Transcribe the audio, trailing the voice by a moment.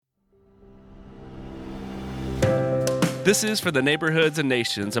This is For the Neighborhoods and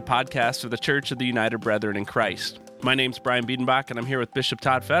Nations, a podcast of the Church of the United Brethren in Christ. My name's Brian Biedenbach, and I'm here with Bishop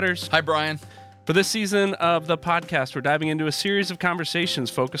Todd Fetters. Hi, Brian. For this season of the podcast, we're diving into a series of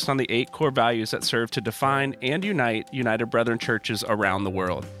conversations focused on the 8 core values that serve to define and unite United Brethren churches around the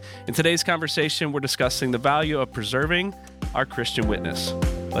world. In today's conversation, we're discussing the value of preserving our Christian witness.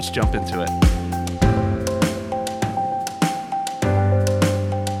 Let's jump into it.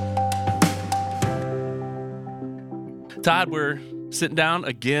 Todd, we're sitting down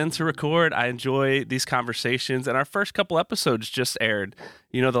again to record. I enjoy these conversations, and our first couple episodes just aired.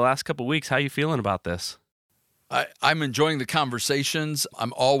 You know, the last couple weeks. How you feeling about this? I'm enjoying the conversations.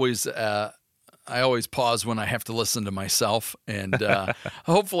 I always pause when I have to listen to myself, and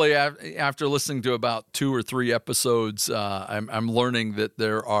hopefully after listening to about 2 or 3 episodes, I'm learning that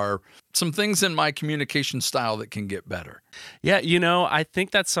there are some things in my communication style that can get better. Yeah, you know, I think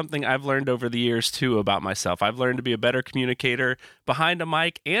that's something I've learned over the years, too, about myself. I've learned to be a better communicator behind a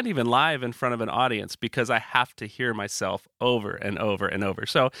mic and even live in front of an audience because I have to hear myself over and over and over.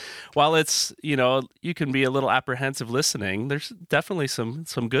 So while it's, you know, you can be a little apprehensive listening, there's definitely some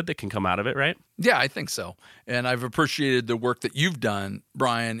good that can come out of it, right? Yeah, I think so. And I've appreciated the work that you've done,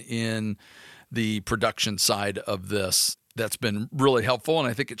 Brian, in the production side of this. That's been really helpful, and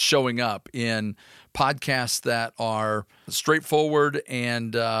I think it's showing up in podcasts that are straightforward.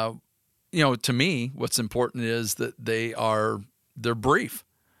 And you know, to me, what's important is that they're brief.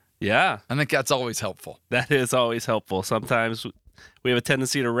 Yeah, I think that's always helpful. That is always helpful. Sometimes we have a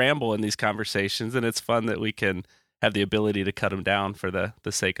tendency to ramble in these conversations, and it's fun that we can have the ability to cut them down for the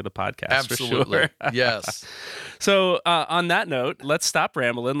sake of the podcast. Absolutely, for sure. Yes. So on that note, let's stop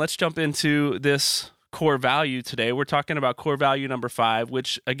rambling. Let's jump into this core value today. We're talking about core value number 5,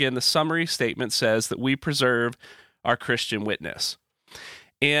 which, again, the summary statement says that we preserve our Christian witness.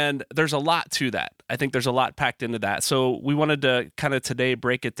 And there's a lot to that. I think there's a lot packed into that. So we wanted to kind of today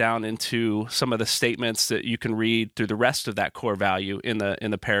break it down into some of the statements that you can read through the rest of that core value in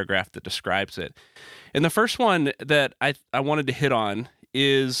the paragraph that describes it. And the first one that I wanted to hit on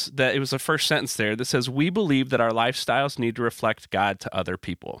is that it was the first sentence there that says, we believe that our lifestyles need to reflect God to other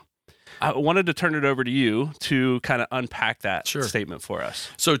people. I wanted to turn it over to you to kind of unpack that statement for us.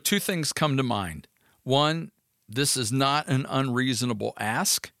 So 2 things come to mind. One, this is not an unreasonable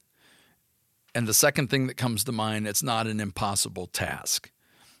ask. And the second thing that comes to mind, it's not an impossible task.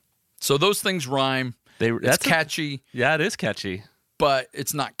 So those things rhyme. It's catchy. Yeah, it is catchy. But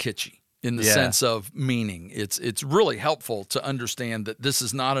it's not kitschy in the sense of meaning. It's really helpful to understand that this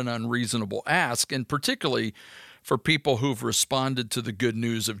is not an unreasonable ask, and particularly for people who've responded to the good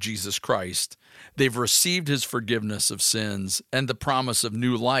news of Jesus Christ. They've received his forgiveness of sins and the promise of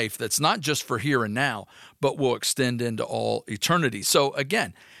new life that's not just for here and now, but will extend into all eternity. So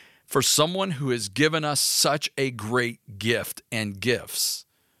again, for someone who has given us such a great gift and gifts,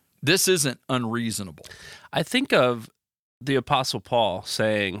 this isn't unreasonable. I think of the Apostle Paul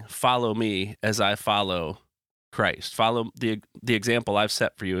saying, follow me as I follow Christ. Follow the example I've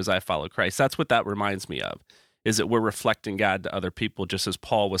set for you as I follow Christ. That's what that reminds me of. Is that we're reflecting God to other people, just as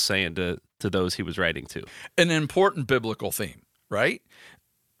Paul was saying to those he was writing to. An important biblical theme, right?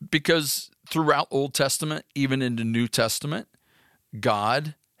 Because throughout Old Testament, even into New Testament,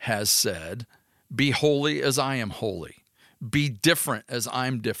 God has said, be holy as I am holy. Be different as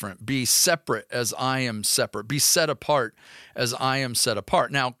I'm different. Be separate as I am separate. Be set apart as I am set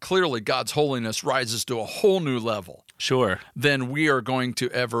apart. Now, clearly, God's holiness rises to a whole new level. Sure. Than we are going to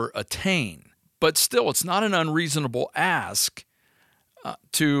ever attain. But still, it's not an unreasonable ask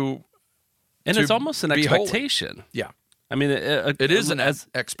to And it's almost an expectation. Holy. Yeah. I mean, it is an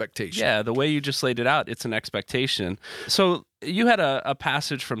expectation. Yeah, the way you just laid it out, it's an expectation. So you had a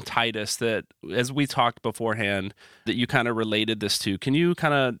passage from Titus that, as we talked beforehand, that you kind of related this to. Can you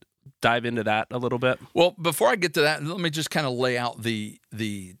kind of dive into that a little bit? Well, before I get to that, let me just kind of lay out the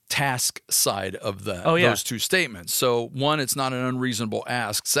task side of those 2 statements. So one, it's not an unreasonable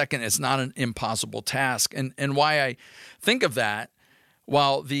ask. Second, it's not an impossible task. And why I think of that,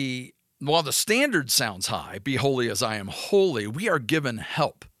 while the standard sounds high, be holy as I am holy, we are given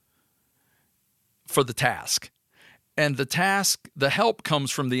help for the task. And the help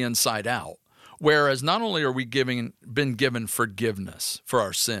comes from the inside out. Whereas not only are we been given forgiveness for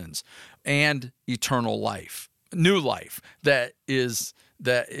our sins and eternal life, new life that is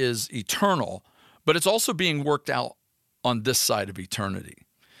eternal, but it's also being worked out on this side of eternity.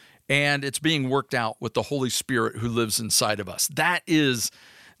 And it's being worked out with the Holy Spirit who lives inside of us. That is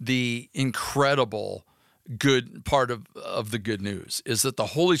the incredible good part of the good news, is that the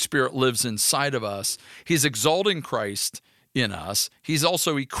Holy Spirit lives inside of us. He's exalting Christ in us. He's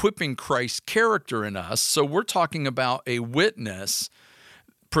also equipping Christ's character in us. So we're talking about a witness,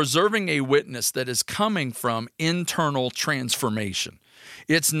 preserving a witness that is coming from internal transformation.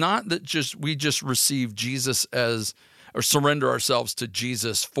 It's not that we just receive Jesus or surrender ourselves to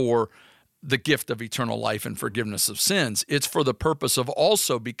Jesus for the gift of eternal life and forgiveness of sins. It's for the purpose of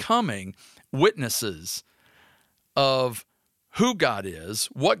also becoming witnesses of who God is,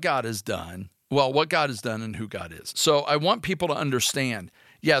 what God has done, and who God is. So I want people to understand,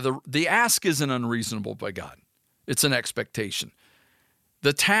 the ask isn't unreasonable by God. It's an expectation.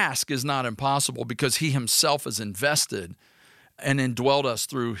 The task is not impossible because he himself is invested and indwelled us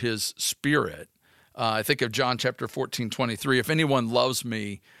through his Spirit. I think of John chapter 14:23. If anyone loves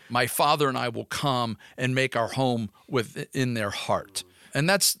me, my Father and I will come and make our home within their heart. And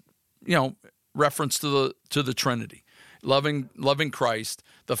that's, reference to the Trinity. Loving Christ,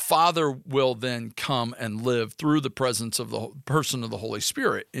 the Father will then come and live through the presence of the person of the Holy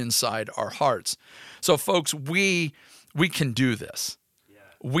Spirit inside our hearts. So folks, we can do this. Yeah.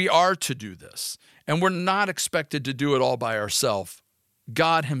 We are to do this. And we're not expected to do it all by ourselves.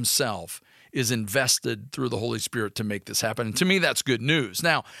 God himself is invested through the Holy Spirit to make this happen. And to me, that's good news.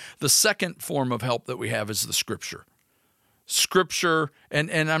 Now, the second form of help that we have is the Scripture. Scripture,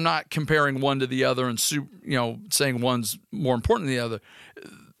 and I'm not comparing one to the other and saying one's more important than the other.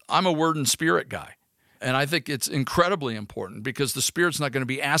 I'm a Word and Spirit guy, and I think it's incredibly important because the Spirit's not going to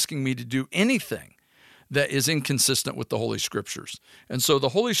be asking me to do anything that is inconsistent with the Holy Scriptures. And so the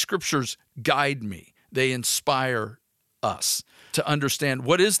Holy Scriptures guide me. They inspire us to understand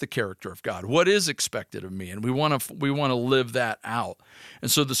what is the character of God, what is expected of me, and we want to live that out. And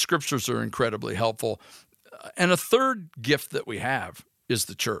so the Scriptures are incredibly helpful. And a third gift that we have is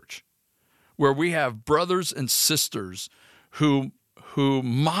the church, where we have brothers and sisters who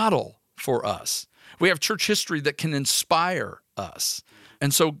model for us. We have church history that can inspire us.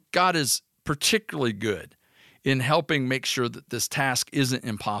 And so God is particularly good in helping make sure that this task isn't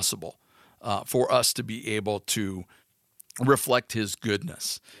impossible for us to be able to reflect his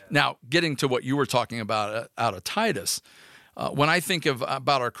goodness. Yeah. Now, getting to what you were talking about out of Titus, when I think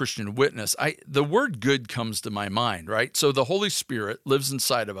about our Christian witness, the word good comes to my mind, right? So the Holy Spirit lives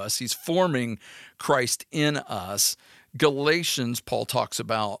inside of us. He's forming Christ in us. Galatians, Paul talks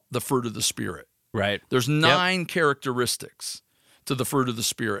about the fruit of the Spirit. Right. There's 9 characteristics to the fruit of the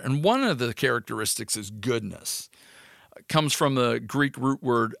Spirit, and one of the characteristics is goodness. It comes from the Greek root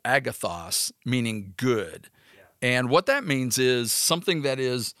word agathos, meaning good. Yeah. And what that means is something that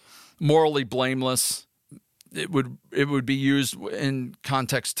is morally blameless. It would be used in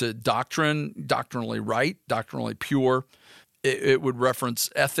context to doctrine, doctrinally right, doctrinally pure. It would reference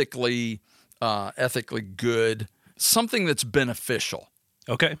ethically good, something that's beneficial.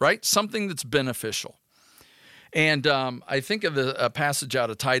 Okay. Right? Something that's beneficial. And I think of a passage out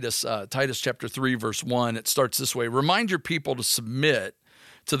of Titus chapter 3, verse 1. It starts this way: remind your people to submit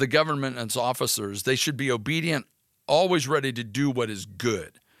to the government and its officers. They should be obedient, always ready to do what is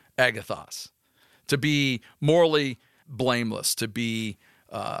good, agathos. To be morally blameless, to be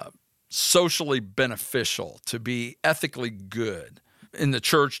socially beneficial, to be ethically good, in the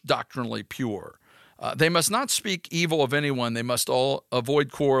church, doctrinally pure. They must not speak evil of anyone. They must all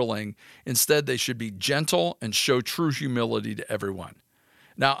avoid quarreling. Instead, they should be gentle and show true humility to everyone.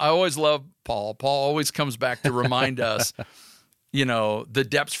 Now, I always love Paul. Paul always comes back to remind us, the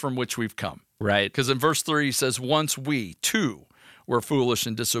depths from which we've come. Right. Because in verse 3, he says, once we, too, were foolish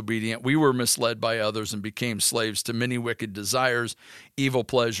and disobedient. We were misled by others and became slaves to many wicked desires, evil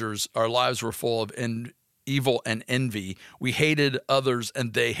pleasures. Our lives were full of evil and envy. We hated others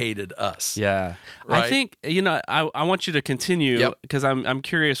and they hated us. Yeah. Right? I think, I want you to continue because I'm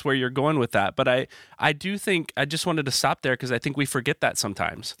curious where you're going with that. But I do think, I just wanted to stop there because I think we forget that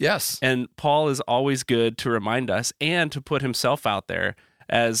sometimes. Yes. And Paul is always good to remind us and to put himself out there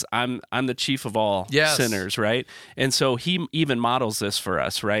as I'm the chief of all sinners, right? And so he even models this for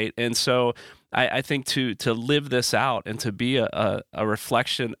us, right? And so I think to live this out and to be a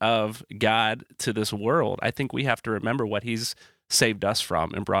reflection of God to this world, I think we have to remember what he's saved us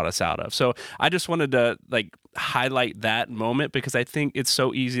from and brought us out of. So I just wanted to highlight that moment because I think it's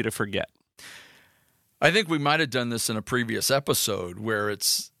so easy to forget. I think we might have done this in a previous episode where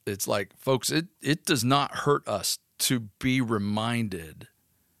it's like, folks, it does not hurt us to be reminded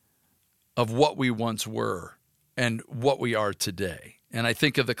of what we once were and what we are today. And I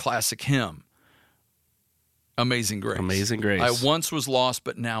think of the classic hymn, Amazing Grace. Amazing Grace. I once was lost,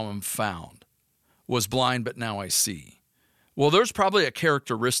 but now am found. Was blind, but now I see. Well, there's probably a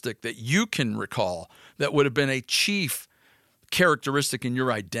characteristic that you can recall that would have been a chief characteristic in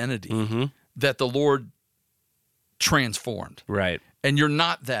your identity that the Lord transformed. Right. And you're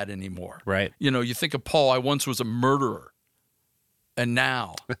not that anymore. Right. You think of Paul, I once was a murderer, and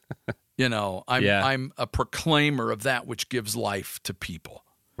now, I'm a proclaimer of that which gives life to people.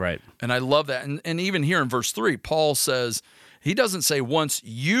 Right. And I love that. And even here in verse 3, Paul says, he doesn't say once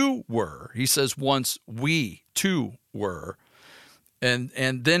you were, he says once we too were. And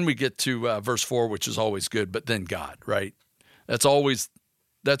then we get to verse 4, which is always good, but then God, right?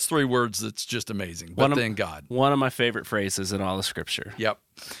 That's 3 words that's just amazing. But then God. One of my favorite phrases in all of Scripture. Yep.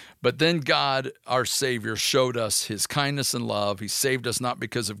 But then God, our Savior, showed us his kindness and love. He saved us not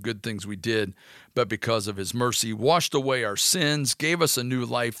because of good things we did, but because of his mercy, washed away our sins, gave us a new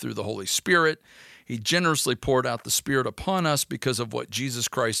life through the Holy Spirit. He generously poured out the Spirit upon us because of what Jesus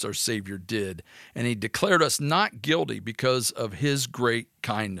Christ, our Savior, did. And he declared us not guilty because of his great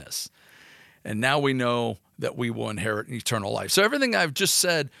kindness. And now we know that we will inherit eternal life. So everything I've just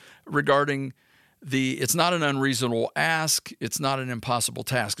said regarding it's not an unreasonable ask, it's not an impossible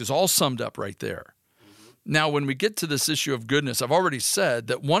task, is all summed up right there. Mm-hmm. Now, when we get to this issue of goodness, I've already said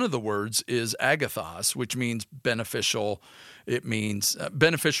that one of the words is agathos, which means beneficial. It means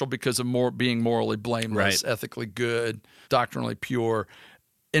beneficial because of being morally blameless, right, ethically good, doctrinally pure.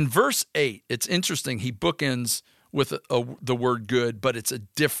 In verse 8, it's interesting. He bookends with the word good, but it's a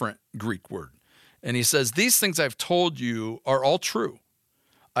different Greek word. And he says, these things I've told you are all true.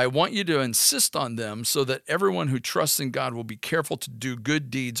 I want you to insist on them so that everyone who trusts in God will be careful to do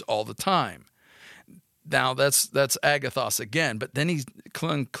good deeds all the time. Now, that's agathos again, but then he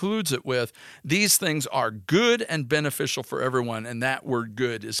concludes it with, these things are good and beneficial for everyone, and that word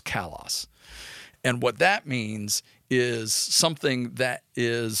good is kalos. And what that means is something that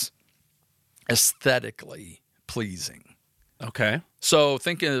is aesthetically pleasing. Okay. So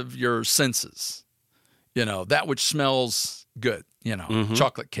think of your senses, that which smells good, mm-hmm.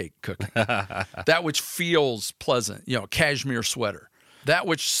 chocolate cake cooking, that which feels pleasant, cashmere sweater, that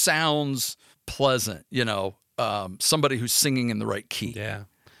which sounds pleasant, somebody who's singing in the right key. Yeah.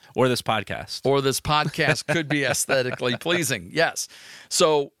 Or this podcast. Could be aesthetically pleasing. Yes.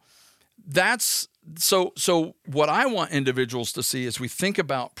 So so what I want individuals to see as we think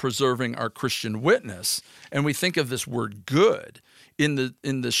about preserving our Christian witness, and we think of this word good in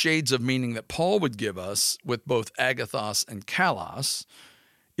the shades of meaning that Paul would give us with both agathos and kalos,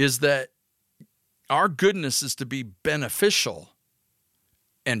 is that our goodness is to be beneficial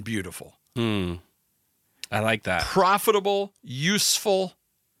and beautiful. I like that. Profitable, useful,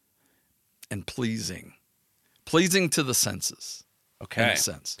 and pleasing. Pleasing to the senses. Okay. In a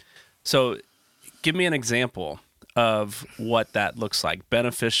sense. So give me an example of what that looks like.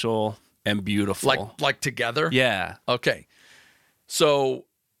 Beneficial and beautiful. Like together? Yeah. Okay. So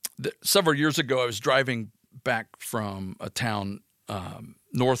several years ago, I was driving back from a town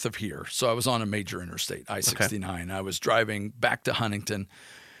north of here. So I was on a major interstate, I-69. Okay. I was driving back to Huntington.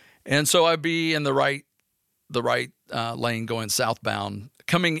 And so I'd be in the right lane going southbound,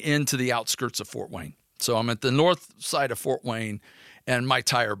 coming into the outskirts of Fort Wayne. So I'm at the north side of Fort Wayne, and my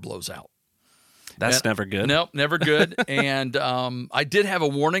tire blows out. That's never good. Nope, never good. And I did have a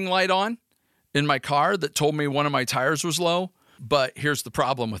warning light on in my car that told me one of my tires was low, but here's the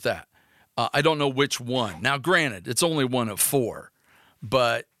problem with that. I don't know which one. Now, granted, it's only one of 4,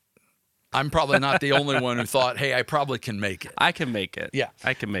 but I'm probably not the only one who thought, hey, I probably can make it. I can make it. Yeah.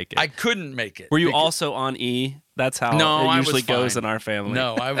 I can make it. I couldn't make it. Were you also on E? That's how it usually goes in our family.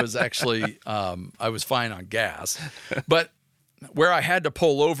 No, I was actually, I was fine on gas. But where I had to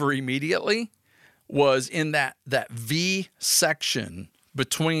pull over immediately was in that V section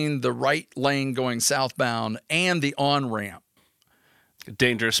between the right lane going southbound and the on-ramp.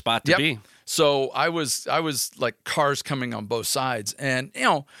 Dangerous spot to be. So I was like cars coming on both sides. And,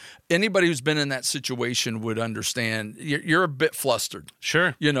 anybody who's been in that situation would understand you're a bit flustered.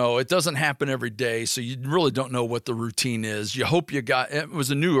 Sure. It doesn't happen every day, so you really don't know what the routine is. You hope it was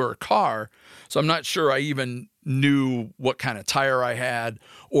a newer car, so I'm not sure I even knew what kind of tire I had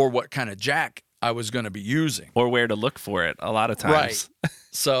or what kind of jack I was going to be using. Or where to look for it a lot of times. Right.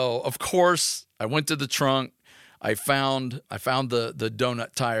 So, of course, I went to the trunk. I found the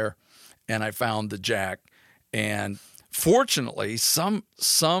donut tire, and I found the jack. And fortunately, some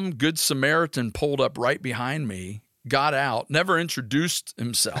good Samaritan pulled up right behind me, got out, never introduced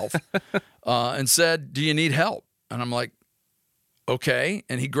himself, and said, "Do you need help?" And I'm like, "Okay."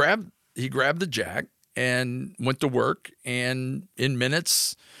 And he grabbed the jack and went to work. And in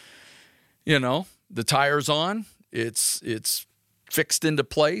minutes, the tire's on. It's fixed into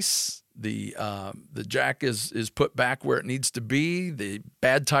place. The jack is put back where it needs to be. The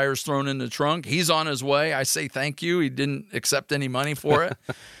bad tire's thrown in the trunk. He's on his way. I say thank you. He didn't accept any money for it.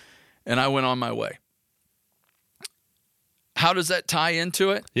 And I went on my way. How does that tie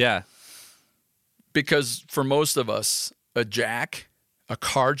into it? Yeah. Because for most of us, a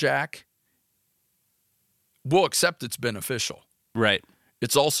car jack, we'll accept it's beneficial. Right.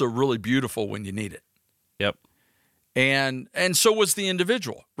 It's also really beautiful when you need it. Yep. And so was the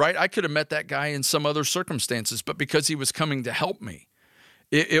individual, right? I could have met that guy in some other circumstances, but because he was coming to help me,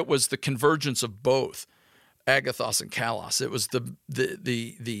 it was the convergence of both agathos and kalos. It was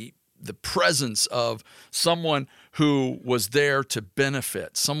the presence of someone who was there to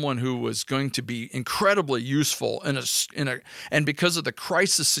benefit, someone who was going to be incredibly useful and because of the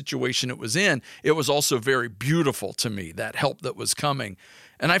crisis situation it was in, it was also very beautiful to me, that help that was coming.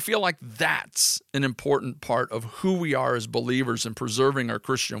 And I feel like that's an important part of who we are as believers in preserving our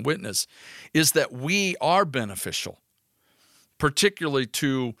Christian witness, is that we are beneficial, particularly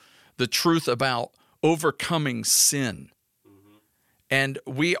to the truth about overcoming sin. And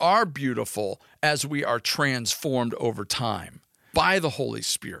we are beautiful as we are transformed over time by the Holy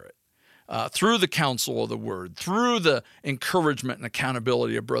Spirit, through the counsel of the Word, through the encouragement and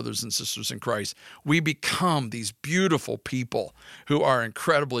accountability of brothers and sisters in Christ. We become these beautiful people who are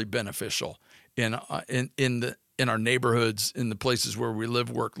incredibly beneficial in our neighborhoods, in the places where we live,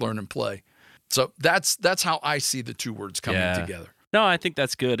 work, learn, and play. So that's how I see the two words coming together. No, I think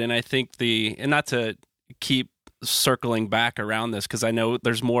that's good, and I think and not to keep circling back around this, because I know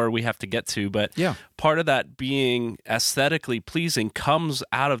there's more we have to get to, but part of that being aesthetically pleasing comes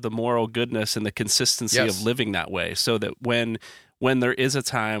out of the moral goodness and the consistency of living that way, so that when there is a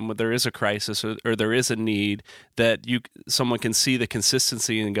time, when there is a crisis or there is a need, that someone can see the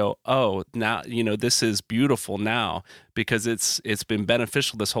consistency and go, oh, now this is beautiful now because it's been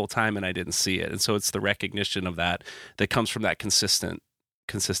beneficial this whole time and I didn't see it. And so it's the recognition of that comes from that consistent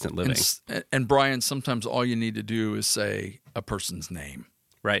living. And Brian, sometimes all you need to do is say a person's name.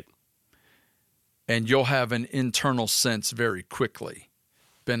 Right. And you'll have an internal sense very quickly,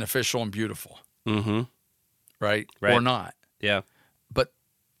 beneficial and beautiful. Mm-hmm. Right? Or not. Yeah. But,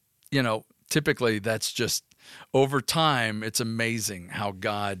 typically that's just, over time, it's amazing how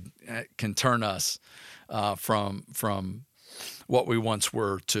God can turn us from what we once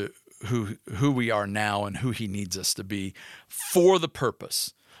were to who we are now and who he needs us to be, for the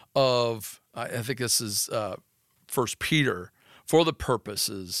purpose of, I think this is 1 Peter, for the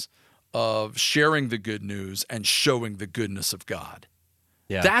purposes of sharing the good news and showing the goodness of God.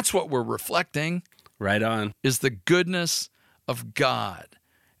 Yeah. That's what we're reflecting. Right on. Is the goodness of God.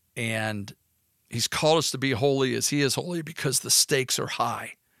 And he's called us to be holy as he is holy because the stakes are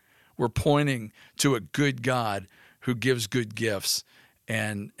high. We're pointing to a good God who gives good gifts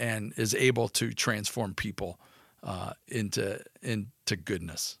and is able to transform people into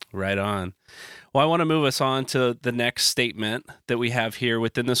goodness. Right on. Well, I want to move us on to the next statement that we have here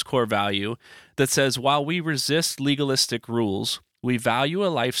within this core value that says, while we resist legalistic rules, we value a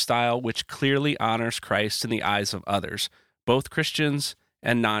lifestyle which clearly honors Christ in the eyes of others, both Christians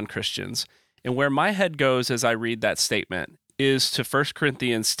and non-Christians. And where my head goes as I read that statement is to 1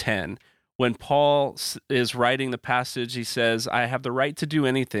 Corinthians 10, when Paul is writing the passage. He says, I have the right to do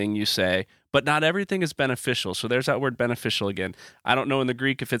anything, you say, but not everything is beneficial. So there's that word beneficial again. I don't know in the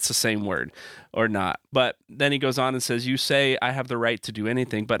Greek if it's the same word or not. But then he goes on and says, you say I have the right to do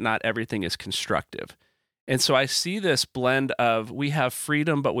anything, but not everything is constructive. And so I see this blend of we have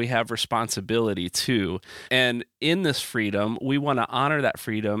freedom, but we have responsibility too. And in this freedom, we want to honor that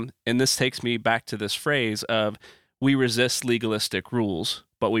freedom. And this takes me back to this phrase of we resist legalistic rules,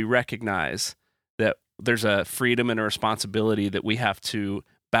 but we recognize that there's a freedom and a responsibility that we have to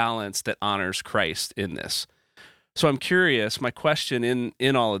balance that honors Christ in this. So I'm curious, my question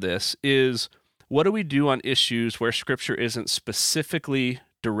in all of this is, what do we do on issues where Scripture isn't specifically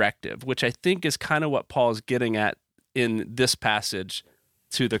directive, which I think is kind of what Paul is getting at in this passage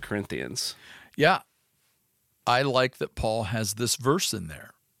to the Corinthians? Yeah. I like that Paul has this verse in there.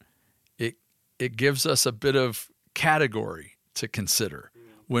 It gives us a bit of category to consider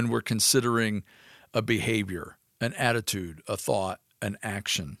when we're considering a behavior, an attitude, a thought, an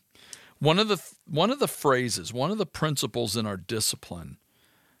action. One of the phrases, one of the principles in our discipline,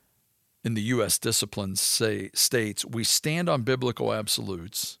 in the U.S. discipline states, we stand on biblical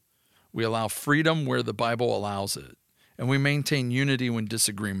absolutes, we allow freedom where the Bible allows it, and we maintain unity when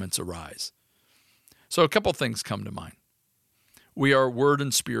disagreements arise. So a couple things come to mind. We are word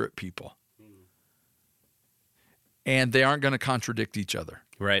and spirit people, and they aren't going to contradict each other.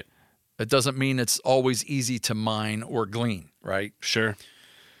 Right. It doesn't mean it's always easy to mine or glean, right? Sure.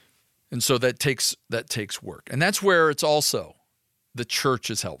 And so that takes work. And that's where it's also the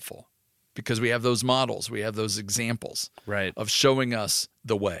church is helpful, because we have those models, we have those examples, right, of showing us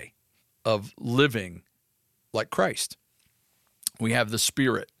the way of living like Christ. We have the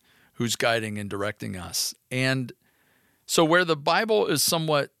Spirit who's guiding and directing us. And so where the Bible is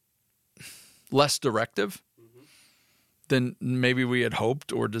somewhat less directive than maybe we had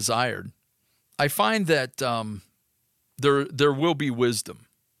hoped or desired, I find that there will be wisdom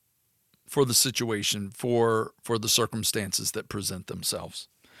for the situation, for the circumstances that present themselves.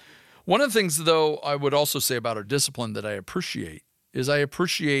 One of the things, though, I would also say about our discipline that I appreciate is I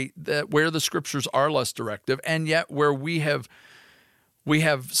appreciate that where the Scriptures are less directive, and yet where we have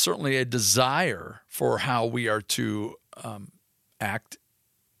certainly a desire for how we are to act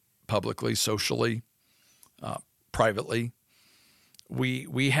publicly, socially, privately.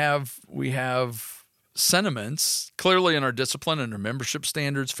 We have sentiments clearly in our discipline and our membership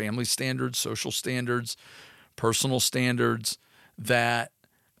standards, family standards, social standards, personal standards that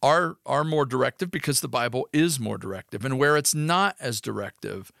are more directive because the Bible is more directive. And where it's not as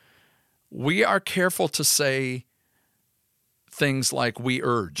directive, we are careful to say things like we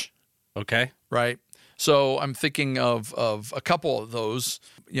urge. Okay. Right? So I'm thinking of a couple of those.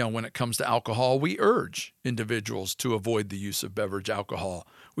 When it comes to alcohol, we urge individuals to avoid the use of beverage alcohol.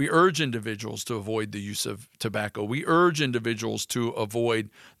 We urge individuals to avoid the use of tobacco. We urge individuals to avoid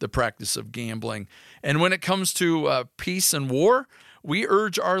the practice of gambling. And when it comes to peace and war, we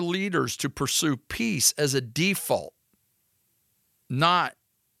urge our leaders to pursue peace as a default, not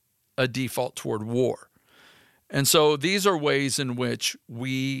a default toward war. And so these are ways in which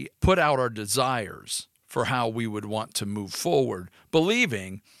we put out our desires for how we would want to move forward,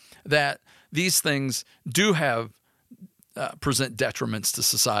 believing that these things do have present detriments to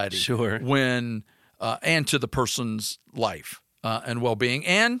society. Sure. When and to the person's life and well-being,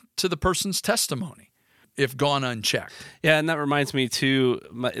 and to the person's testimony, if gone unchecked. Yeah, and that reminds me too.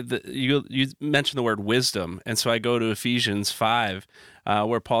 You mentioned the word wisdom, and so I go to Ephesians 5,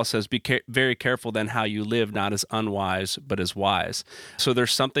 where Paul says, "Be very careful then how you live, not as unwise, but as wise." So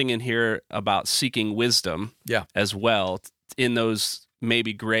there's something in here about seeking wisdom, as well, in those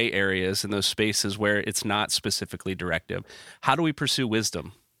maybe gray areas, in those spaces where it's not specifically directive. How do we pursue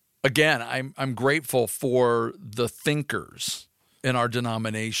wisdom? Again, I'm grateful for the thinkers in our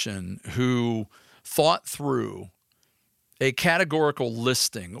denomination who thought through a categorical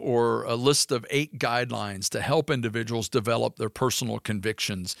listing or a list of 8 guidelines to help individuals develop their personal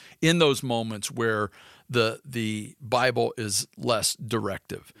convictions in those moments where the Bible is less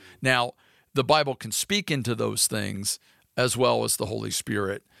directive. Now, the Bible can speak into those things as well as the Holy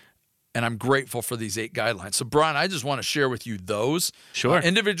Spirit, and I'm grateful for these 8 guidelines. So, Brian, I just want to share with you those. Sure.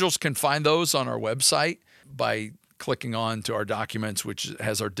 Individuals can find those on our website by clicking on to our documents, which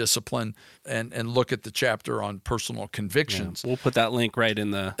has our discipline, and look at the chapter on personal convictions. Yeah, we'll put that link right in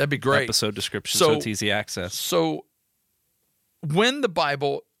the That'd be great. Episode description so it's easy access. So when the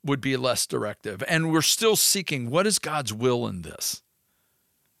Bible would be less directive, and we're still seeking what is God's will in this,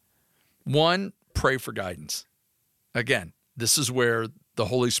 1, pray for guidance. Again, this is where the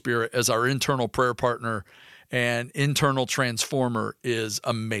Holy Spirit, as our internal prayer partner and internal transformer, is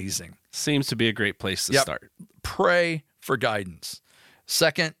amazing. Seems to be a great place to start. Pray for guidance.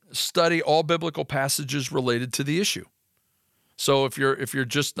 2, study all biblical passages related to the issue. So if you're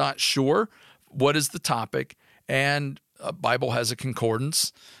just not sure what is the topic, and a Bible has a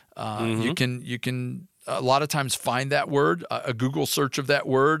concordance, you can a lot of times find that word, a Google search of that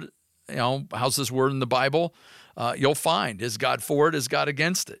word. How's this word in the Bible? You'll find, is God for it? Is God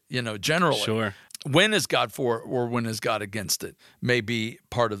against it? Generally. Sure. When is God for it or when is God against it may be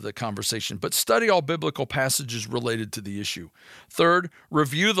part of the conversation. But study all biblical passages related to the issue. 3,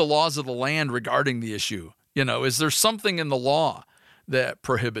 review the laws of the land regarding the issue. Is there something in the law that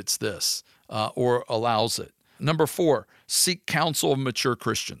prohibits this or allows it? 4, seek counsel of mature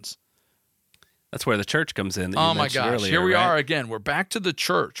Christians. That's where the church comes in. Oh my gosh, earlier, here we right? are again. We're back to the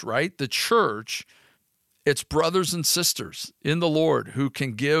church, right? The church, it's brothers and sisters in the Lord who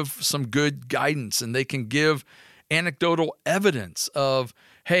can give some good guidance, and they can give anecdotal evidence of,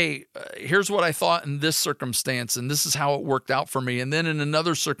 hey, here's what I thought in this circumstance, and this is how it worked out for me. And then in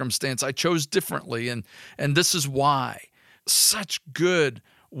another circumstance, I chose differently, and this is why. Such good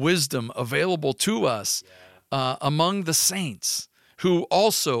wisdom available to us among the saints who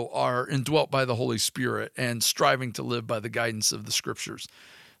also are indwelt by the Holy Spirit and striving to live by the guidance of the Scriptures.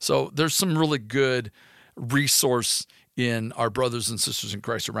 So there's some really good resource in our brothers and sisters in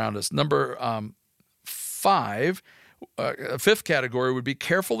Christ around us. 5, a 5th category would be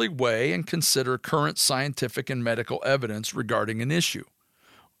carefully weigh and consider current scientific and medical evidence regarding an issue.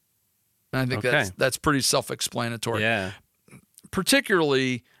 And I think that's pretty self-explanatory. Yeah.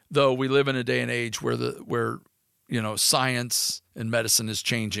 Particularly though we live in a day and age where science and medicine is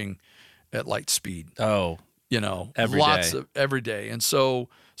changing at light speed. Oh, every day. And so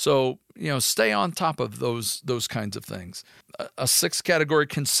stay on top of those kinds of things. A sixth category,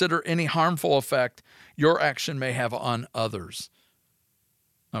 consider any harmful effect your action may have on others.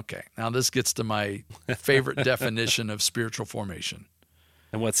 Okay, now this gets to my favorite definition of spiritual formation.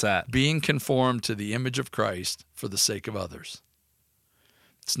 And what's that? Being conformed to the image of Christ for the sake of others.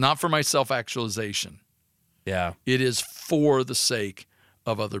 It's not for my self-actualization. Yeah. It is for the sake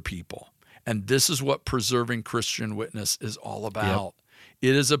of other people. And this is what preserving Christian witness is all about.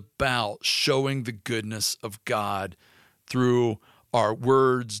 Yep. It is about showing the goodness of God through our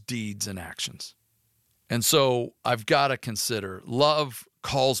words, deeds, and actions. And so I've got to consider, love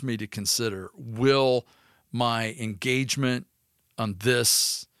calls me to consider, will my engagement on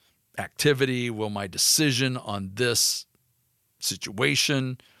this activity, will my decision on this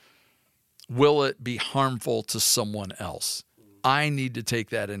situation, will it be harmful to someone else? I need to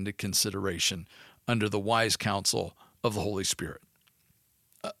take that into consideration under the wise counsel of the Holy Spirit.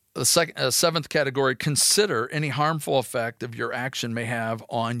 The seventh category, consider any harmful effect of your action may have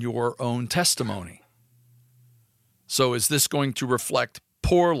on your own testimony. So is this going to reflect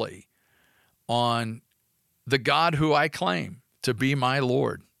poorly on the God who I claim to be my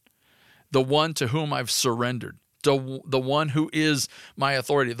Lord, the one to whom I've surrendered, the one who is my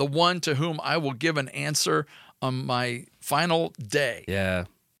authority, the one to whom I will give an answer on my final day? Yeah.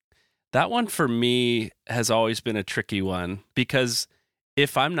 That one for me has always been a tricky one, because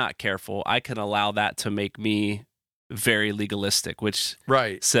if I'm not careful, I can allow that to make me very legalistic, which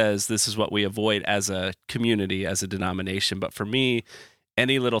says this is what we avoid as a community, as a denomination. But for me,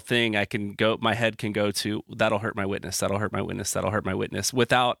 any little thing my head can go to, that'll hurt my witness, that'll hurt my witness, that'll hurt my witness,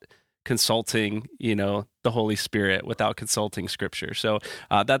 without consulting, the Holy Spirit, without consulting Scripture. So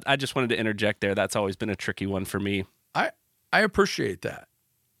that I just wanted to interject there. That's always been a tricky one for me. I appreciate that,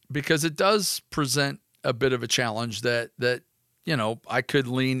 because it does present a bit of a challenge that I could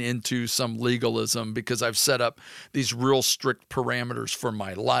lean into some legalism because I've set up these real strict parameters for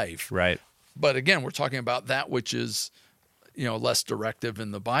my life. Right. But again, we're talking about that which is, less directive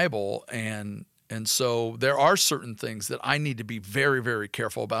in the Bible. And so there are certain things that I need to be very, very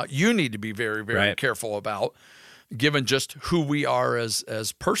careful about. You need to be very, very careful about, given just who we are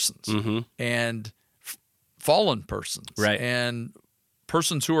as persons and fallen persons and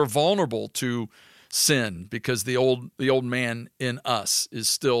persons who are vulnerable to sin, because the old man in us is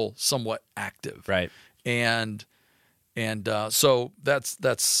still somewhat active. Right. And so that's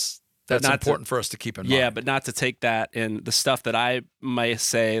important for us to keep in mind. Yeah, but not to take that and the stuff that I might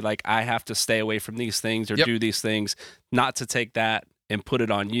say, like I have to stay away from these things or do these things, not to take that and put it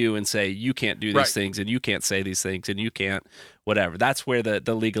on you and say, you can't do these things and you can't say these things and you can't whatever. That's where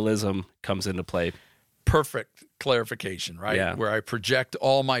the legalism comes into play. Perfect clarification, right? Yeah. Where I project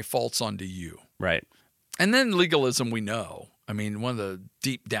all my faults onto you. Right. And then legalism, we know. I mean, one of the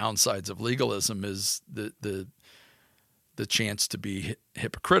deep downsides of legalism is the chance to be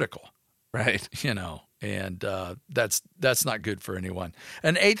hypocritical. Right. And that's not good for anyone.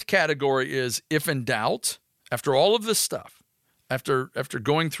 An eighth category is, if in doubt, after all of this stuff, after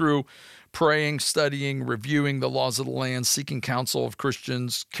going through praying, studying, reviewing the laws of the land, seeking counsel of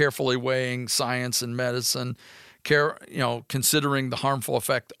Christians, carefully weighing science and medicine, considering the harmful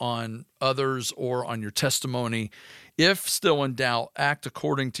effect on others or on your testimony, if still in doubt, act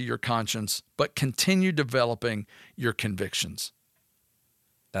according to your conscience, but continue developing your convictions.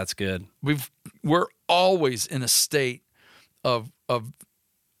 That's good. We're always in a state of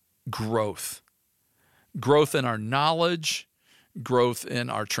growth in our knowledge, growth in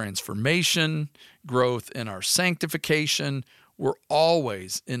our transformation, growth in our sanctification. We're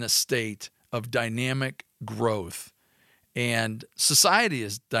always in a state of dynamic growth, and society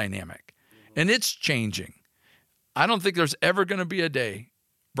is dynamic and it's changing. I don't think there's ever going to be a day,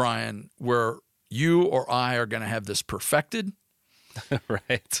 Brian, where you or I are going to have this perfected.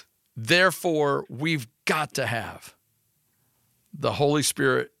 Right. Therefore, we've got to have the Holy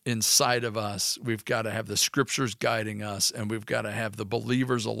Spirit inside of us. We've got to have the Scriptures guiding us, and we've got to have the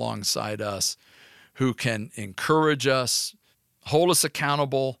believers alongside us who can encourage us, hold us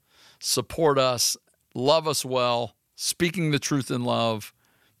accountable, support us, love us well, speaking the truth in love,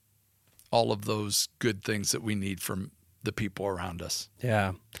 all of those good things that we need from the people around us.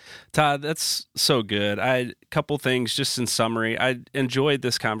 Yeah. Todd, that's so good. A couple things just in summary. I enjoyed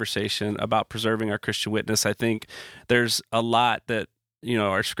this conversation about preserving our Christian witness. I think there's a lot that,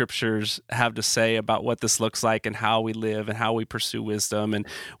 our scriptures have to say about what this looks like and how we live and how we pursue wisdom. And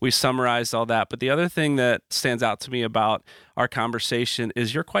we summarized all that. But the other thing that stands out to me about our conversation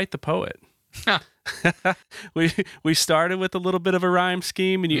is you're quite the poet. we started with a little bit of a rhyme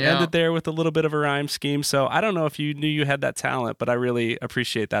scheme, and you ended there with a little bit of a rhyme scheme. So I don't know if you knew you had that talent, but I really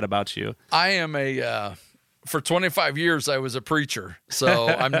appreciate that about you. I am for 25 years, I was a preacher, so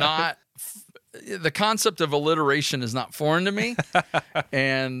I'm not. The concept of alliteration is not foreign to me,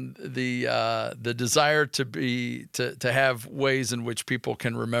 and the desire to have ways in which people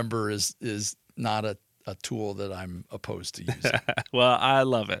can remember is not a tool that I'm opposed to using. Well, I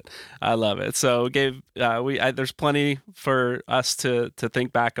love it. So there's plenty for us to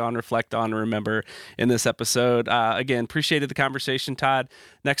think back on, reflect on, remember in this episode. Again, appreciated the conversation, Todd.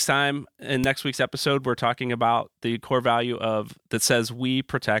 Next time, in next week's episode, we're talking about the core value that says we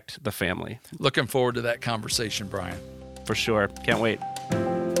protect the family. Looking forward to that conversation, Brian. For sure. Can't wait.